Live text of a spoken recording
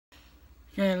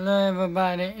Hello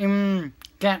everybody.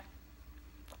 Okay.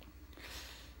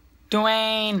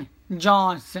 Dwayne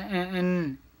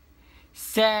Johnson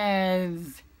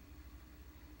says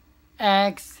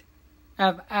XFL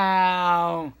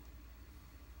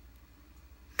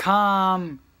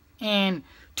come in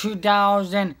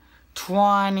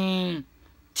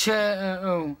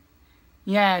 2022.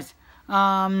 Yes.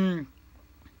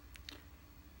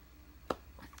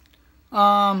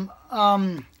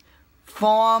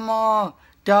 Former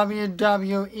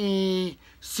WWE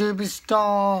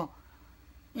superstar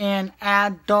and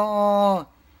actor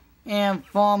and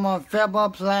former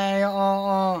football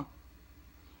player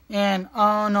and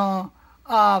owner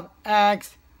of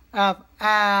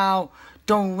XFL,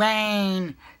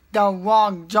 Dwayne "The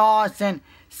Rock" Johnson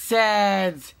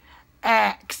says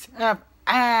XFL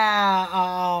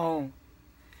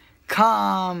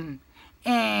come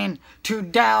in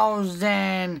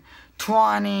 2022.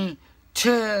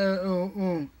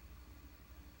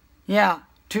 Yeah,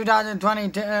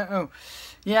 2022.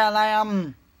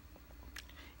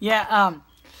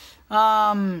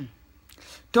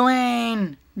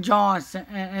 Dwayne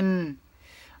Johnson,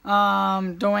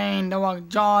 Dwayne "The Rock"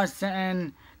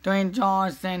 Dwayne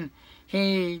Johnson,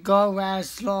 he good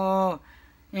wrestler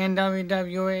in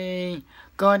WWE,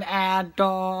 good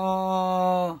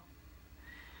actor,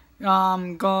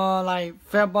 good like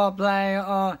football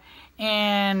player,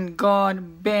 and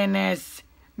good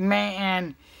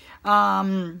businessman.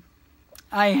 I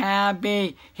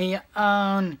happy he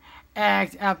owned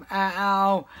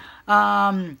XFL.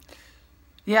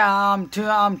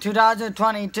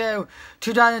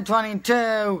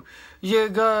 2022, you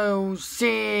go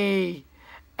see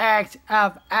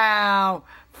XFL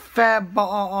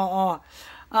football.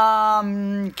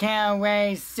 Can't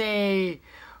wait to see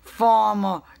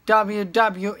former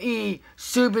WWE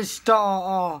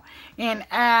superstar and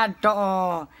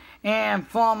actor and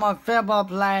former football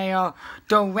player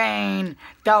Dwayne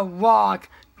 "The Rock"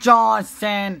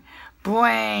 Johnson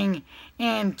bring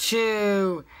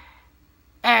into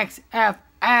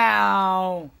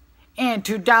XFL in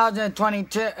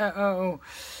 2022.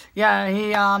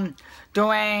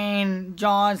 Dwayne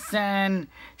Johnson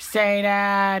say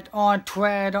that on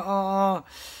Twitter.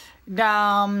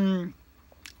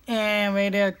 And we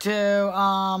did too.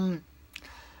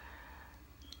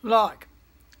 Look,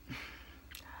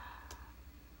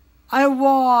 I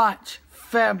watch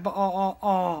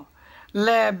football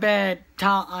little bit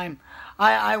time.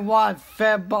 I watch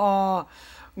football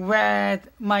with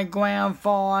my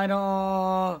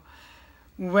grandfather,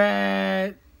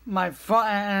 with my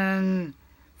friends.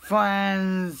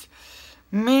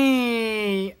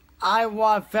 Me, I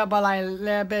watch football like a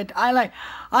little bit. I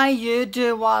used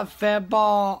to watch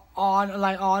football all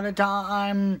the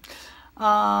time.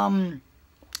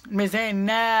 Me say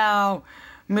now,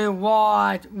 me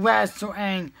watch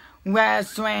wrestling,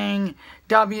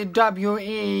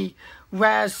 WWE,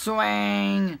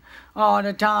 wrestling all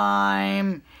the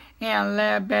time, and a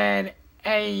little bit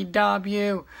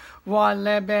AEW, what a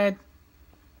little bit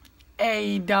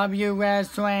AEW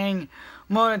wrestling,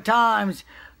 more times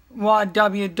what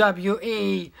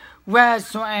WWE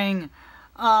wrestling.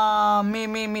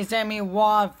 Me say me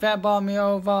watch football me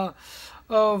over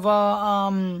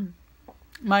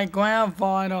my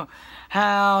grandfather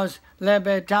house little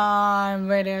bit time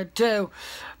with it too.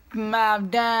 My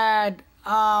dad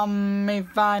me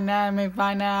find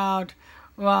out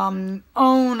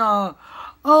owner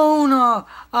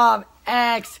of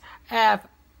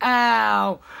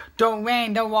XFL,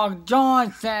 Dwayne "The Rock"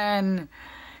 Johnson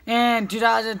in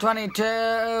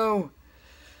 2022.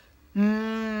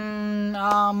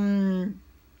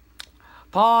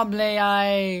 Probably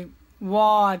I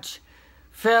watch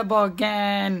football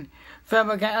again.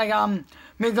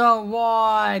 Me go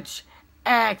watch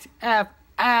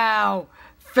XFL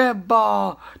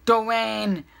football.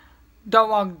 Dwayne "The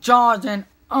Rock" Johnson,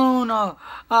 owner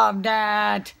of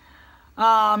that.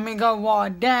 Me go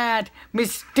watch that. Me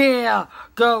still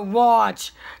go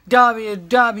watch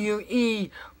WWE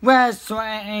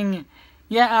wrestling.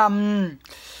 We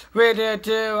did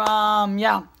too.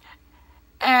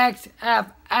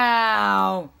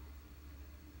 XFL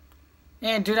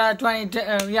in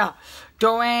 2022.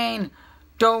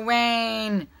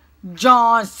 Dwayne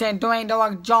Johnson, Dwayne "The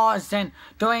Rock" Johnson,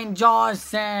 Dwayne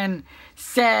Johnson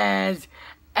says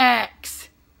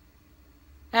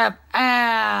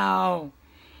XFL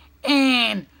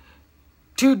in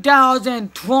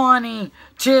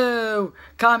 2022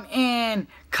 come in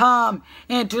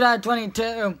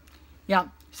 2022.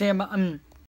 See you.